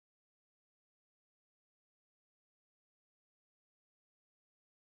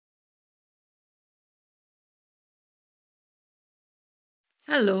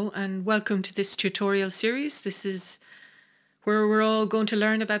Hello and welcome to this tutorial series. This is where we're all going to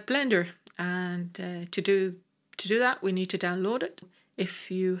learn about Blender, and to do that we need to download it. If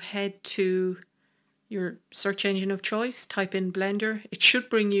you head to your search engine of choice, type in Blender, it should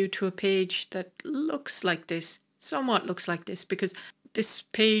bring you to a page that looks like this, somewhat looks like this, because this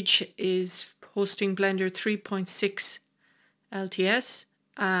page is hosting Blender 3.6 LTS,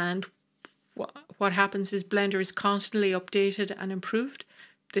 and what happens is Blender is constantly updated and improved.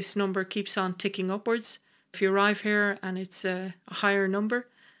 This number keeps on ticking upwards. If you arrive here and it's a higher number,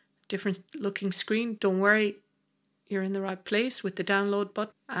 different looking screen, don't worry, you're in the right place with the download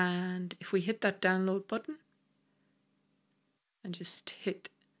button. And if we hit that download button and just hit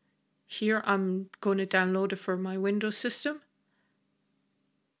here, I'm going to download it for my Windows system.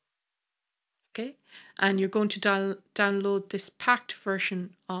 Okay, and you're going to download this packed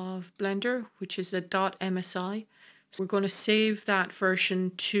version of Blender, which is a .msi. So we're going to save that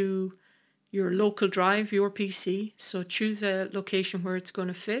version to your local drive, your PC. So choose a location where it's going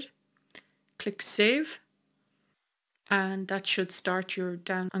to fit. Click Save, and that should start your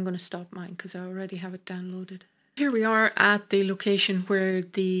down. I'm going to stop mine because I already have it downloaded. Here we are at the location where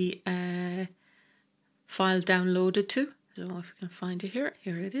the file downloaded to. So if you can find it here,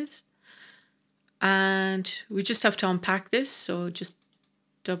 here it is. And we just have to unpack this, so just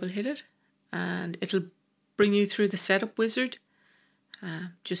double hit it and it'll bring you through the setup wizard.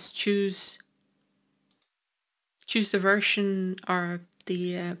 Just choose the version or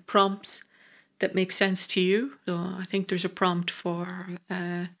the prompts that make sense to you. So I think there's a prompt for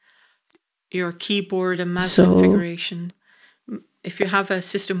your keyboard and mouse configuration. If you have a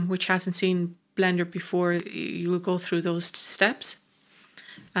system which hasn't seen Blender before, you will go through those steps.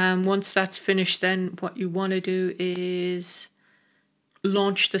 Once that's finished, then what you want to do is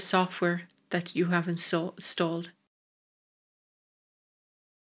launch the software that you have installed.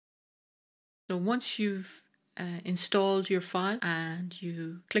 So once you've installed your file and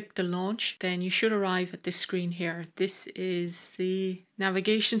you click the launch, then you should arrive at this screen here. This is the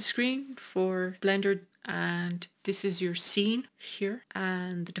navigation screen for Blender, and this is your scene here.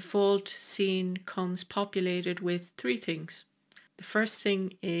 And the default scene comes populated with three things. The first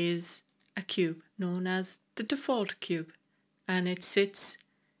thing is a cube known as the default cube, and it sits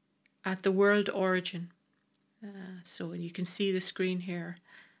at the world origin. So you can see the screen here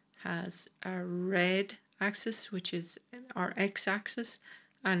has a red axis, which is our x-axis,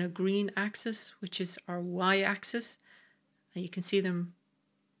 and a green axis, which is our y-axis. And you can see them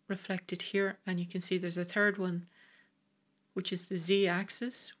reflected here, and you can see there's a third one, which is the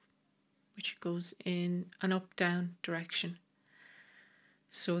z-axis, which goes in an up-down direction.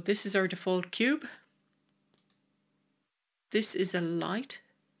 So this is our default cube. This is a light,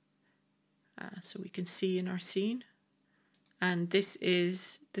 so we can see in our scene. And this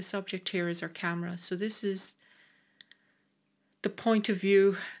object here is our camera. So this is the point of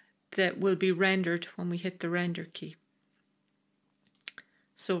view that will be rendered when we hit the render key.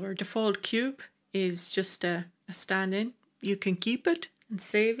 So our default cube is just a stand-in. You can keep it and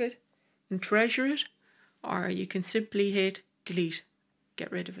save it and treasure it, or you can simply hit delete.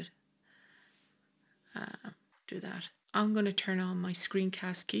 Get rid of it. Do that. I'm going to turn on my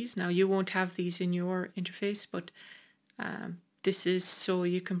screencast keys. Now you won't have these in your interface, but this is so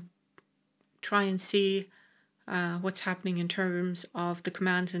you can try and see what's happening in terms of the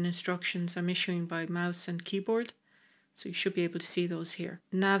commands and instructions I'm issuing by mouse and keyboard. So you should be able to see those here.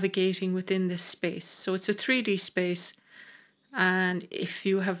 Navigating within this space. So it's a 3D space, and if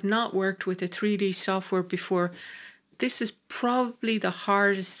you have not worked with a 3D software before, this is probably the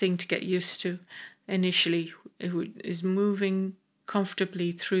hardest thing to get used to initially. It is moving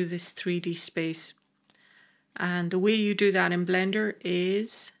comfortably through this 3D space. And the way you do that in Blender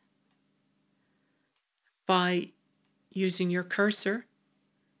is by using your cursor.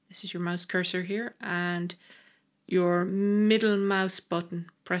 This is your mouse cursor here, and your middle mouse button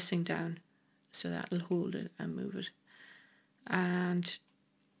pressing down. So that'll hold it and move it. And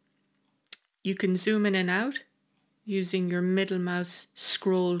you can zoom in and out using your middle mouse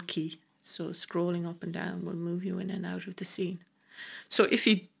scroll key. So scrolling up and down will move you in and out of the scene. So if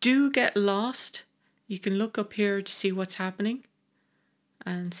you do get lost, you can look up here to see what's happening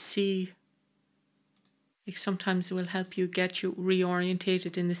and see. Sometimes it will help you get you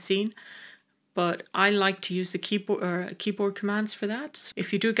reorientated in the scene. But I like to use the keyboard commands for that. So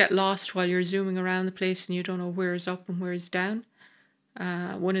if you do get lost while you're zooming around the place and you don't know where is up and where is down,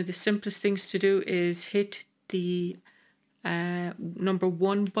 one of the simplest things to do is hit the number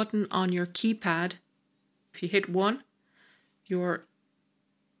 1 button on your keypad. If you hit 1, you're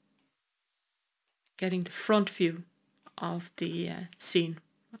getting the front view of the scene.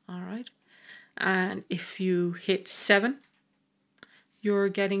 All right. And if you hit 7, you're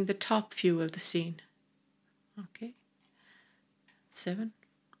getting the top view of the scene. Okay. 7,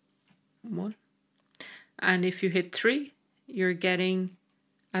 1. And if you hit 3, you're getting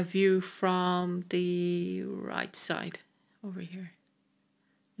a view from the right side over here,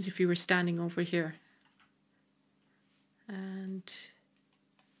 as if you were standing over here. And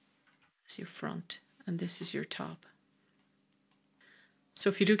this is your front, and this is your top. So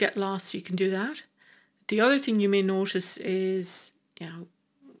if you do get lost, you can do that. The other thing you may notice is,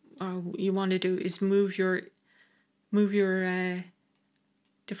 or you want to do is move your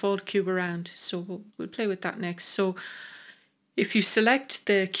default cube around. So we'll play with that next. So if you select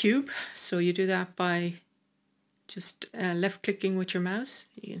the cube, so you do that by just left clicking with your mouse,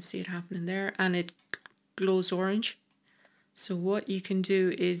 you can see it happening there, and it glows orange. So what you can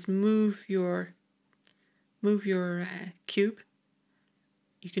do is move your cube.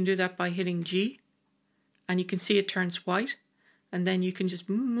 You can do that by hitting G, and you can see it turns white, and then you can just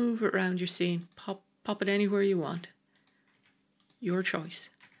move it around your scene, pop it anywhere you want. Your choice.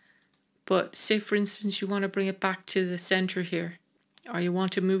 But say for instance you want to bring it back to the center here, or you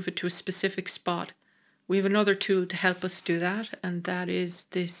want to move it to a specific spot. We have another tool to help us do that, and that is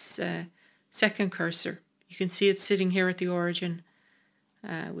this second cursor. You can see it sitting here at the origin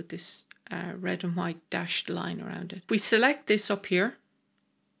with this red and white dashed line around it. We select this up here.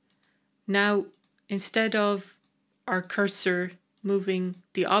 Now, instead of our cursor moving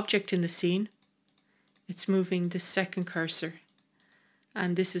the object in the scene, it's moving the second cursor.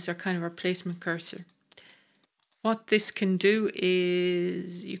 And this is our placement cursor. What this can do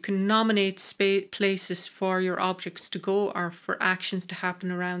is you can nominate places for your objects to go, or for actions to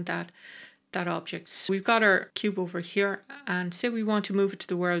happen around that object. So we've got our cube over here, and say we want to move it to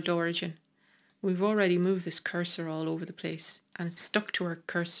the world origin. We've already moved this cursor all over the place, and it's stuck to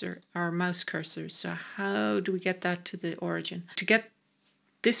our mouse cursor. So how do we get that to the origin? To get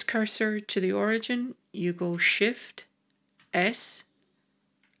this cursor to the origin, you go Shift S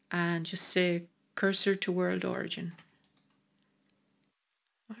and just say cursor to world origin.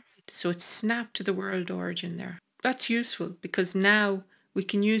 All right, so it's snapped to the world origin there. That's useful because now we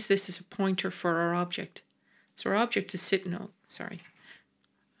can use this as a pointer for our object. So our object is sitting,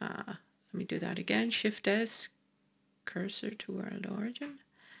 let me do that again. Shift S, cursor to world origin.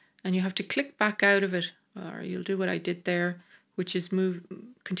 And you have to click back out of it, or you'll do what I did there, which is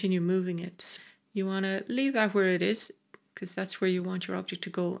continue moving it. So you want to leave that where it is, because that's where you want your object to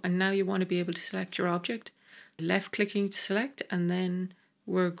go. And now you want to be able to select your object. Left clicking to select, and then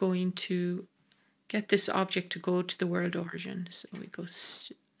we're going to get this object to go to the world origin. So we go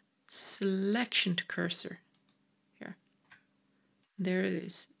selection to cursor. Here. There it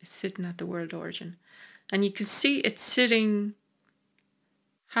is. It's sitting at the world origin. And you can see it's sitting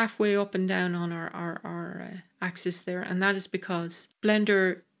halfway up and down on our axis there. And that is because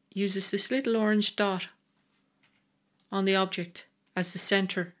Blender uses this little orange dot on the object as the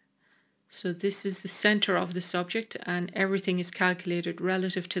center. So this is the center of this object, and everything is calculated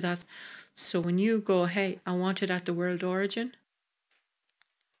relative to that. So when you go, hey, I want it at the world origin,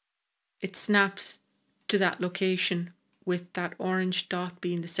 it snaps to that location with that orange dot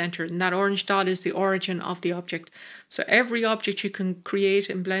being the center. And that orange dot is the origin of the object. So every object you can create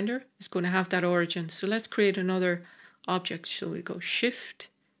in Blender is going to have that origin. So let's create another object. So we go Shift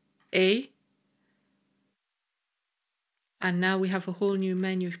A. And now we have a whole new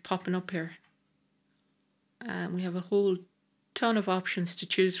menu popping up here. And we have a whole ton of options to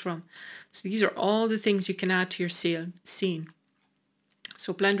choose from. So these are all the things you can add to your scene.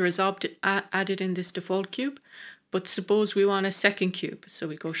 So Blender has added in this default cube, but suppose we want a second cube. So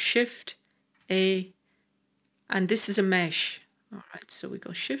we go Shift A, and this is a mesh. All right, so we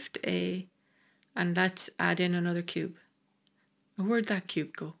go Shift A, and let's add in another cube. Where'd that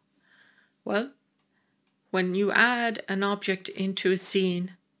cube go? Well, when you add an object into a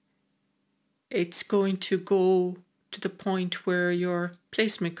scene, it's going to go to the point where your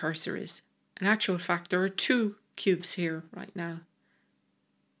placement cursor is. In actual fact, there are 2 cubes here right now.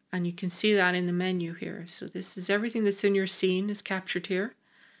 And you can see that in the menu here. So this is everything that's in your scene is captured here.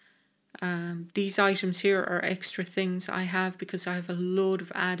 These items here are extra things I have because I have a load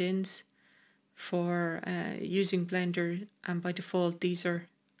of add-ins for using Blender, and by default these are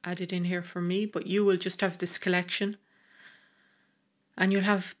added in here for me, but you will just have this collection, and you'll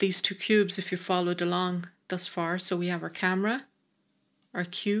have these 2 cubes if you followed along thus far. So we have our camera, our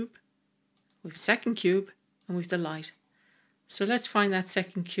cube, we have a second cube, and we have the light. So let's find that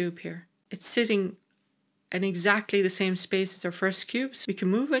second cube here. It's sitting in exactly the same space as our first cube, so we can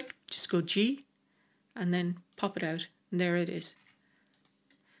move it, just go G and then pop it out. And there it is.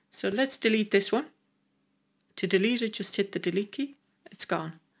 So let's delete this one. To delete it, just hit the delete key. It's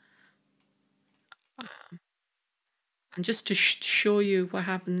gone. And just to show you what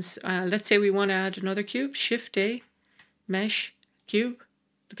happens, let's say we want to add another cube. Shift A, mesh, cube.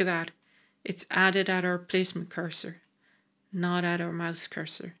 Look at that. It's added at our placement cursor, not at our mouse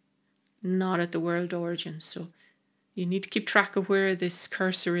cursor, not at the world origin. So you need to keep track of where this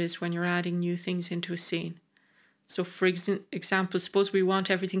cursor is when you're adding new things into a scene. So for example, suppose we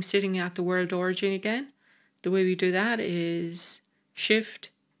want everything sitting at the world origin again. The way we do that is Shift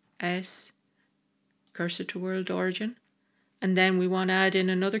S, cursor to world origin. And then we want to add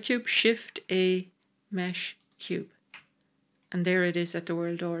in another cube, Shift A, mesh, cube. And there it is at the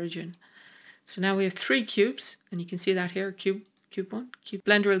world origin. So now we have 3 cubes, and you can see that here, cube 1.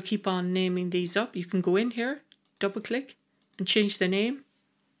 Blender will keep on naming these up. You can go in here, double click, and change the name.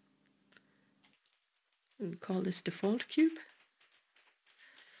 We'll call this default cube.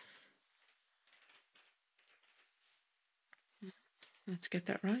 Let's get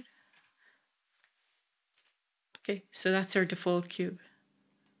that right. Okay, so that's our default cube.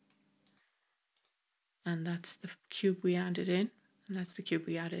 And that's the cube we added in, and that's the cube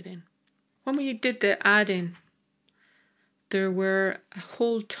we added in. When we did the add-in, there were a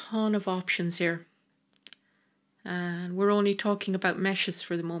whole ton of options here. And we're only talking about meshes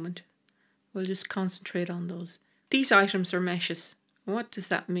for the moment. We'll just concentrate on those. These items are meshes. What does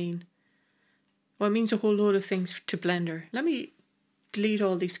that mean? Well, it means a whole load of things to Blender. Let me delete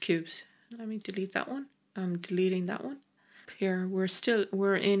all these cubes. Let me delete that one. I'm deleting that one. Here,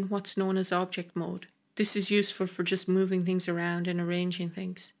 we're in what's known as object mode. This is useful for just moving things around and arranging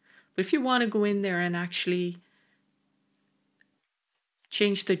things. But if you want to go in there and actually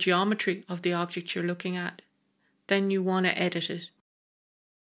change the geometry of the object you're looking at, then you want to edit it.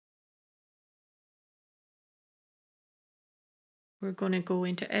 We're going to go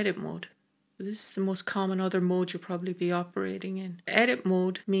into edit mode. This is the most common other mode you'll probably be operating in. Edit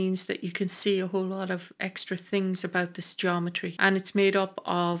mode means that you can see a whole lot of extra things about this geometry, and it's made up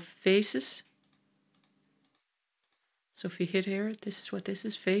of faces. So if you hit here, this is what this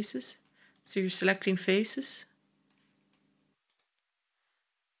is, faces. So you're selecting faces.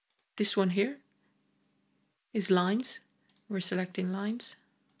 This one here is lines. We're selecting lines.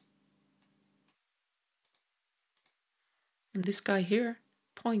 And this guy here,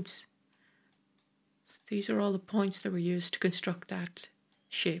 points. So these are all the points that were used to construct that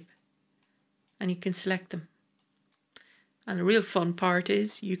shape. And you can select them. And the real fun part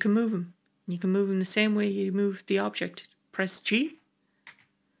is you can move them. You can move them the same way you move the object. Press G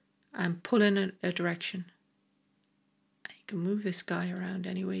and pull in a direction. And you can move this guy around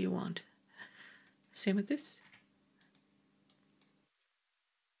any way you want. Same with this.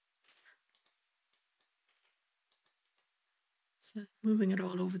 So moving it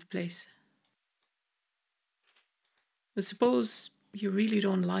all over the place. But suppose you really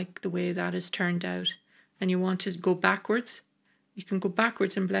don't like the way that is turned out and you want to go backwards. You can go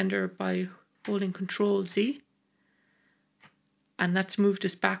backwards in Blender by holding Control Z. And that's moved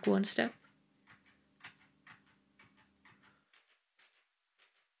us back one step.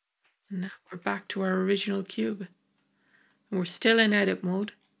 And now we're back to our original cube. And we're still in edit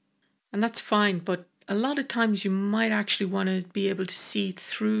mode. And that's fine, but a lot of times you might actually want to be able to see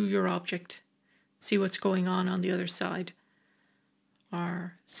through your object, see what's going on the other side,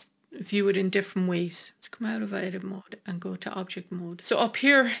 or view it in different ways. Let's come out of edit mode and go to object mode. So up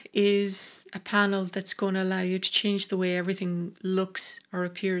here is a panel that's going to allow you to change the way everything looks or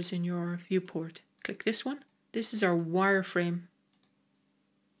appears in your viewport. Click this one. This is our wireframe.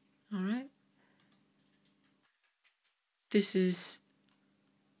 All right. This is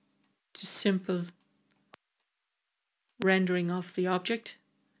just simple rendering of the object.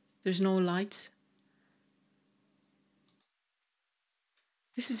 There's no lights.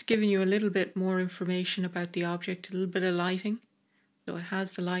 This is giving you a little bit more information about the object, a little bit of lighting. So it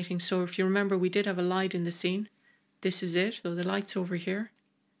has the lighting. So if you remember, we did have a light in the scene. This is it. So the light's over here.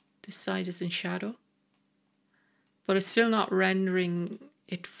 This side is in shadow. But it's still not rendering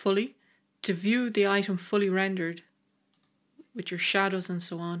it fully. To view the item fully rendered with your shadows and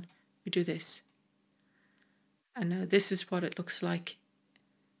so on, we do this. And now this is what it looks like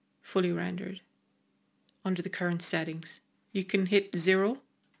fully rendered under the current settings. You can hit 0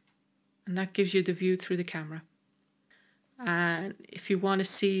 and that gives you the view through the camera. And if you want to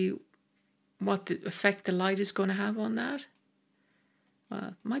see what the effect the light is going to have on that,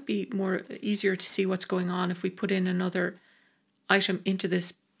 it might be easier to see what's going on if we put in another item into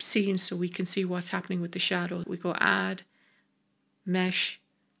this scene so we can see what's happening with the shadow. We go add, mesh,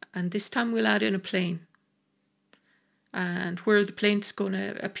 and this time we'll add in a plane. And where the plane's going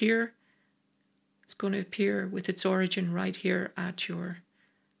to appear, it's going to appear with its origin right here at your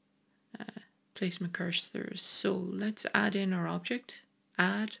placement cursor. So let's add in our object,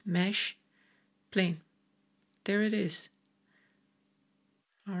 add mesh plane. There it is.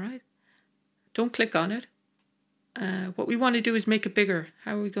 All right. Don't click on it. What we want to do is make it bigger.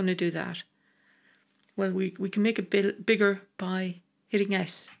 How are we going to do that? Well, we can make it bigger by hitting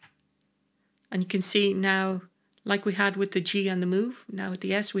S. And you can see now, like we had with the G and the move, now with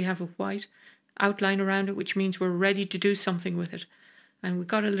the S we have a white outline around it, which means we're ready to do something with it. And we've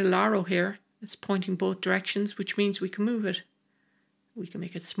got a little arrow here that's pointing both directions, which means we can move it. We can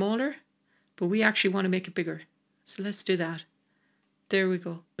make it smaller, but we actually want to make it bigger. So let's do that. There we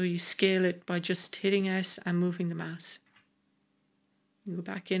go. So you scale it by just hitting S and moving the mouse. You go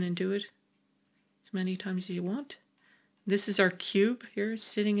back in and do it as many times as you want. This is our cube here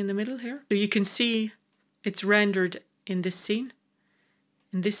sitting in the middle here. So you can see it's rendered in this scene.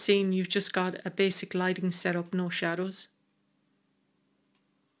 In this scene, you've just got a basic lighting setup, no shadows.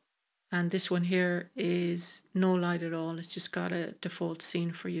 And this one here is no light at all. It's just got a default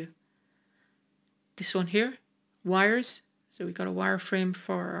scene for you. This one here, wires. So we got a wireframe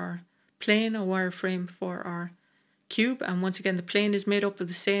for our plane, a wireframe for our cube. And once again, the plane is made up of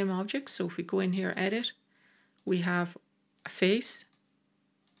the same objects. So if we go in here, edit, we have a face.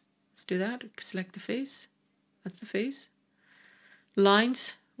 Let's do that. Select the face. That's the face.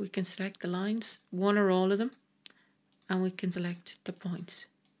 Lines. We can select the lines, one or all of them. And we can select the points.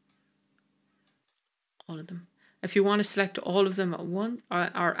 All of them. If you want to select all of them at one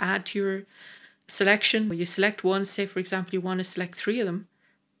or add to your selection, you select one, say for example you want to select 3 of them,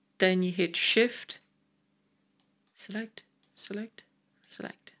 then you hit shift, select, select,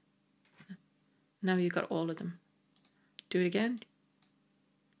 select. Now you've got all of them. Do it again.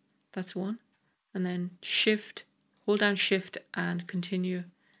 That's one. And then shift, hold down shift and continue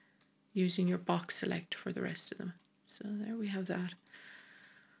using your box select for the rest of them. So there we have that.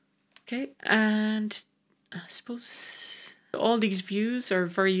 Okay, and I suppose all these views are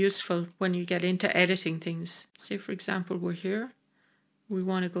very useful when you get into editing things. Say for example we're here, we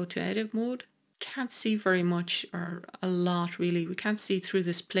want to go to edit mode. Can't see very much or a lot really. We can't see through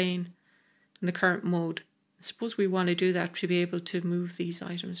this plane in the current mode. I suppose we want to do that to be able to move these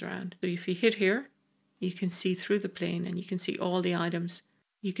items around. So if you hit here, you can see through the plane and you can see all the items.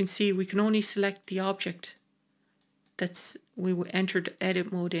 You can see we can only select the object that's we entered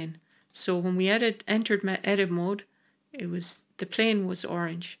edit mode in. So when we entered edit mode, the plane was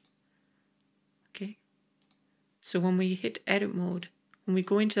orange. Okay. So when we hit edit mode, when we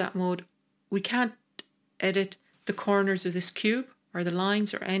go into that mode, we can't edit the corners of this cube or the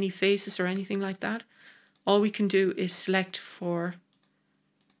lines or any faces or anything like that. All we can do is select for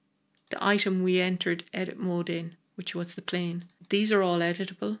the item we entered edit mode in, which was the plane. These are all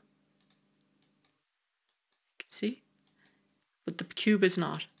editable. You can see, but the cube is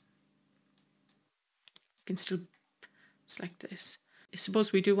not. You can still select this.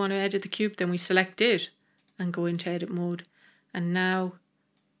 Suppose we do want to edit the cube, then we select it and go into edit mode. And now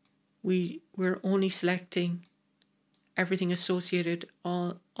we're only selecting everything associated,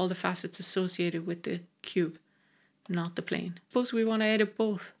 all the facets associated with the cube, not the plane. Suppose we want to edit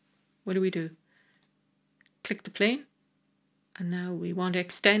both. What do? Click the plane. And now we want to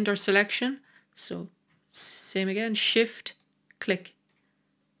extend our selection. So same again, shift, click.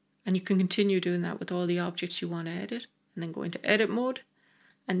 And you can continue doing that with all the objects you want to edit. And then go into edit mode.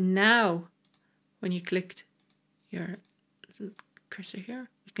 And now when you clicked your little cursor here,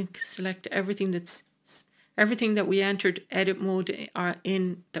 you can select everything that we entered edit mode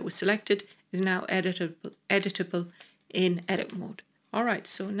in that was selected is now editable in edit mode. All right,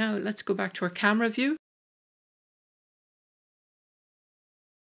 so now let's go back to our camera view.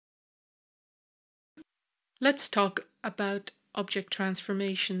 Let's talk about object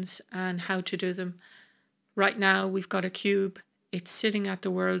transformations and how to do them. Right now we've got a cube. It's sitting at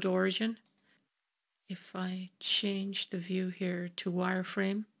the world origin. If I change the view here to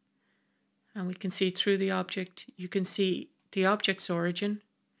wireframe, and we can see through the object, you can see the object's origin,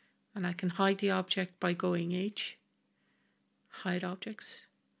 and I can hide the object by going H, hide objects,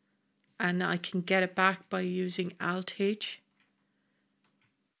 and I can get it back by using Alt H.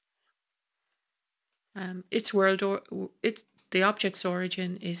 The object's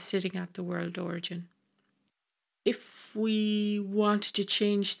origin is sitting at the world origin. If we want to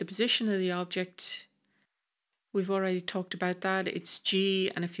change the position of the object, we've already talked about that. It's G,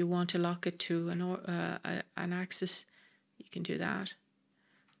 and if you want to lock it to an axis, you can do that.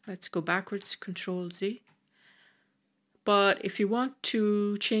 Let's go backwards, Control Z. But if you want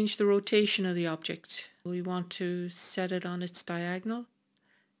to change the rotation of the object, we want to set it on its diagonal.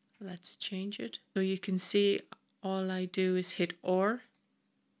 Let's change it. So you can see all I do is hit R,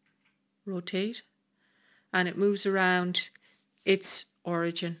 rotate, and it moves around its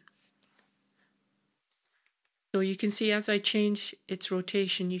origin. So you can see as I change its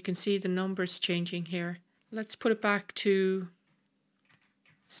rotation, you can see the numbers changing here. Let's put it back to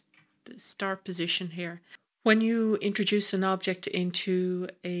the start position here. When you introduce an object into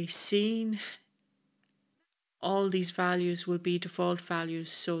a scene, all these values will be default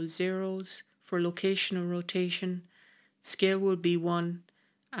values. So zeros for location and rotation, scale will be 1,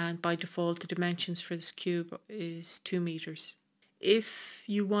 and by default the dimensions for this cube is 2 meters. If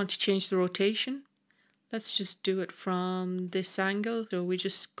you want to change the rotation, let's just do it from this angle. So we're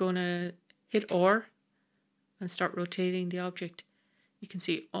just gonna hit R and start rotating the object. You can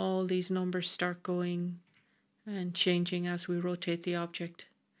see all these numbers start going and changing as we rotate the object.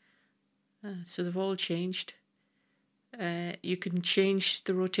 So they've all changed. You can change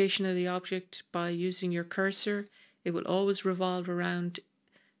the rotation of the object by using your cursor. It will always revolve around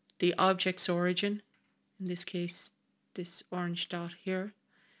the object's origin. In this case, this orange dot here.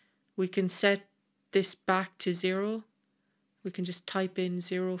 We can set this back to 0. We can just type in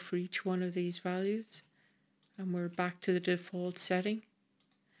 0 for each one of these values, and we're back to the default setting.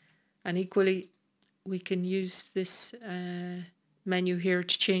 And equally, we can use this menu here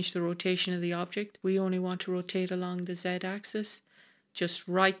to change the rotation of the object. We only want to rotate along the Z axis. Just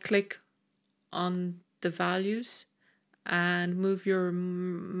right click on the values and move your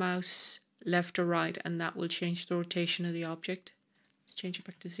mouse left or right, and that will change the rotation of the object. Let's change it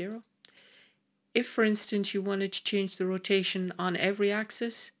back to 0. If, for instance, you wanted to change the rotation on every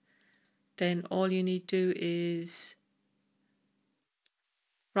axis, then all you need to do is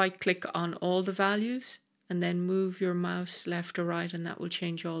right click on all the values and then move your mouse left or right, and that will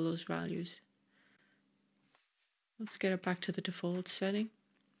change all those values. Let's get it back to the default setting.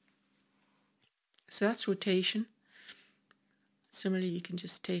 So that's rotation. Similarly, you can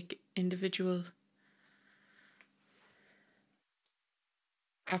just take individual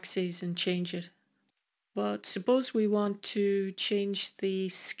axes and change it. But suppose we want to change the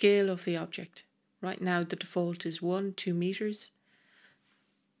scale of the object. Right now the default is 2 meters.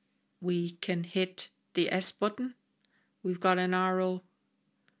 We can hit the S button. We've got an arrow.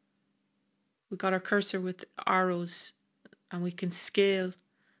 We've got our cursor with arrows, and we can scale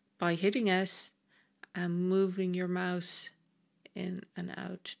by hitting S and moving your mouse in and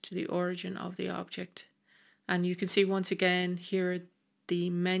out to the origin of the object. And you can see once again here the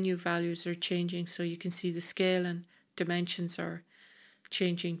menu values are changing, so you can see the scale and dimensions are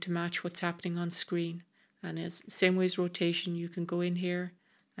changing to match what's happening on screen. And as same way as rotation, you can go in here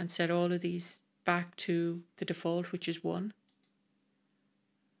and set all of these back to the default, which is 2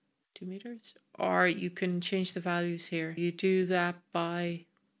 meters, or you can change the values here. You do that by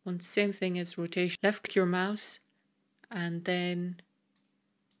same thing as rotation. Left click your mouse and then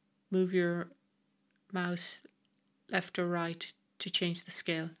move your mouse left or right to change the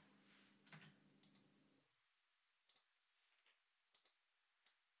scale.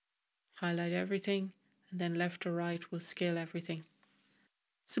 Highlight everything, and then left or right will scale everything.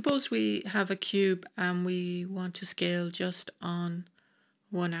 Suppose we have a cube and we want to scale just on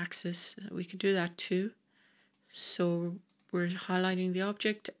one axis. We can do that too. So we're highlighting the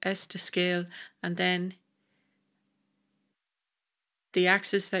object, S to scale, and then the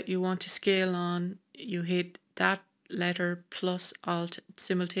axis that you want to scale on, you hit that letter plus Alt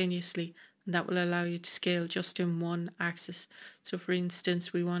simultaneously, and that will allow you to scale just in one axis. So for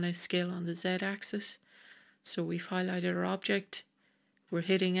instance, we want to scale on the Z axis. So we've highlighted our object, we're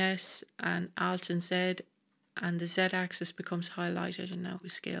hitting S and Alt and Z, and the Z axis becomes highlighted, and now we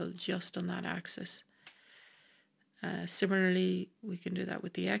scale just on that axis. Similarly, we can do that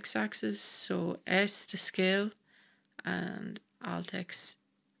with the X axis. So S to scale and Alt X,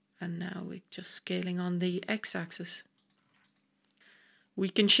 and now we're just scaling on the X axis. We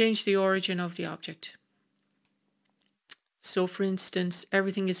can change the origin of the object. So for instance,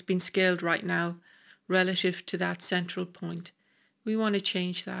 everything has been scaled right now relative to that central point. We want to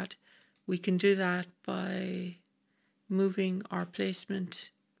change that. We can do that by moving our placement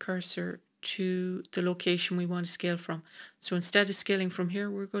cursor to the location we want to scale from. So instead of scaling from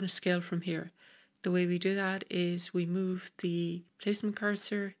here, we're going to scale from here. The way we do that is we move the placement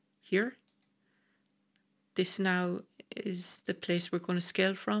cursor here. This now is the place we're going to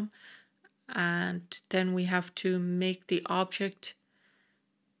scale from, and then we have to make the object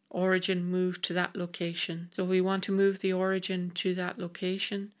origin move to that location. So we want to move the origin to that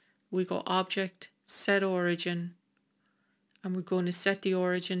location. We go Object, Set Origin, and we're going to set the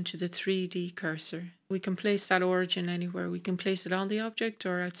origin to the 3D cursor. We can place that origin anywhere. We can place it on the object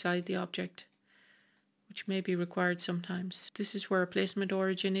or outside the object, which may be required sometimes. This is where our placement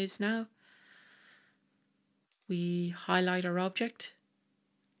origin is now. We highlight our object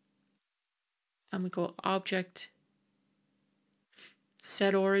and we go Object,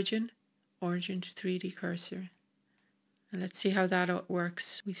 Set Origin, Origin to 3D Cursor. And let's see how that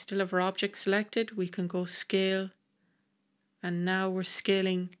works. We still have our object selected. We can go Scale, and now we're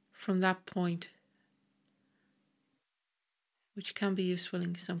scaling from that point, which can be useful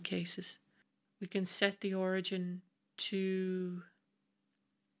in some cases. We can set the origin to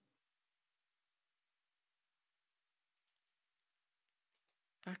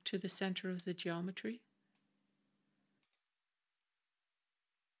back to the center of the geometry,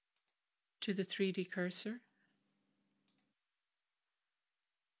 to the 3D cursor.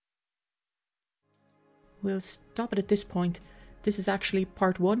 We'll stop it at this point. This is actually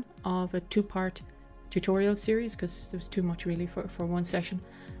part 1 of a 2-part tutorial series because there was too much really for one session.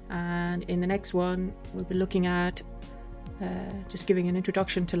 And in the next one, we'll be looking at just giving an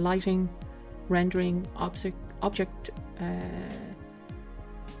introduction to lighting, rendering, object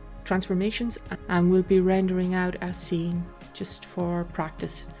transformations, and we'll be rendering out a scene just for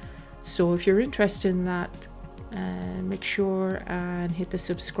practice. So if you're interested in that, make sure and hit the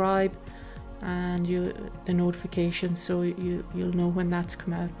subscribe and the notification so you'll know when that's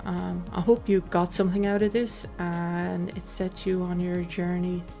come out. I hope you got something out of this and it sets you on your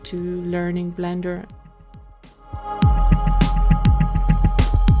journey to learning Blender.